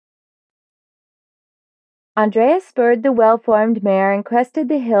Andrea spurred the well-formed mare and crested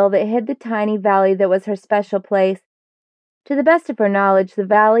the hill that hid the tiny valley that was her special place. To the best of her knowledge, the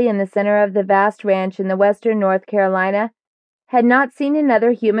valley in the center of the vast ranch in the western North Carolina had not seen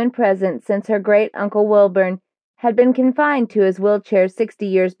another human presence since her great-uncle Wilburn had been confined to his wheelchair 60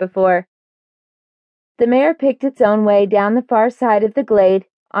 years before. The mare picked its own way down the far side of the glade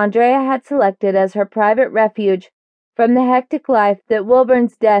Andrea had selected as her private refuge from the hectic life that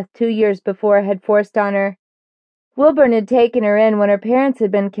Wilburn's death 2 years before had forced on her. Wilburn had taken her in when her parents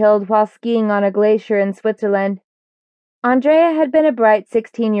had been killed while skiing on a glacier in Switzerland. Andrea had been a bright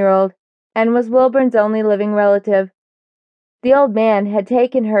 16-year-old and was Wilburn's only living relative. The old man had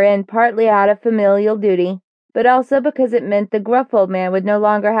taken her in partly out of familial duty, but also because it meant the gruff old man would no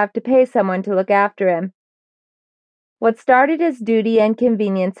longer have to pay someone to look after him. What started as duty and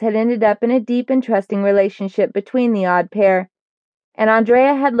convenience had ended up in a deep and trusting relationship between the odd pair, and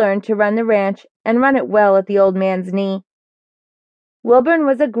Andrea had learned to run the ranch and run it well at the old man's knee. Wilburn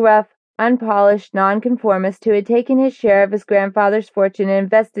was a gruff, unpolished nonconformist who had taken his share of his grandfather's fortune and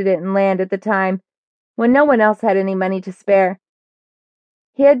invested it in land at the time when no one else had any money to spare.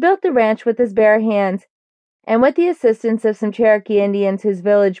 He had built the ranch with his bare hands, and with the assistance of some Cherokee Indians whose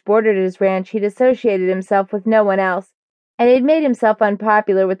village bordered his ranch, he'd associated himself with no one else, and he'd made himself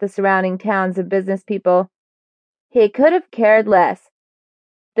unpopular with the surrounding towns and business people. He could have cared less.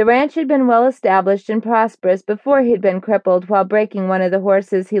 The ranch had been well established and prosperous before he'd been crippled while breaking one of the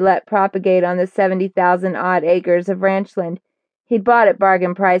horses he let propagate on the 70,000-odd acres of ranchland he'd bought at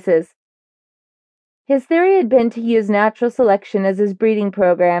bargain prices. His theory had been to use natural selection as his breeding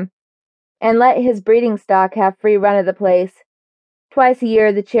program, and let his breeding stock have free run of the place. Twice a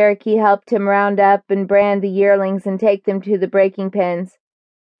year the Cherokee helped him round up and brand the yearlings and take them to the breaking pens.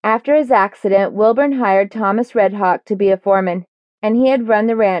 After his accident, Wilburn hired Thomas Redhawk to be a foreman, and he had run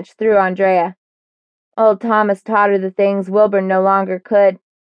the ranch through Andrea. Old Thomas taught her the things Wilburn no longer could.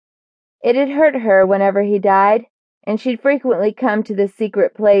 It had hurt her whenever he died, and she'd frequently come to the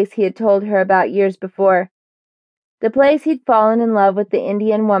secret place he had told her about years before. The place he'd fallen in love with the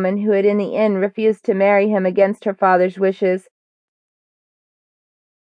Indian woman who had in the end refused to marry him against her father's wishes.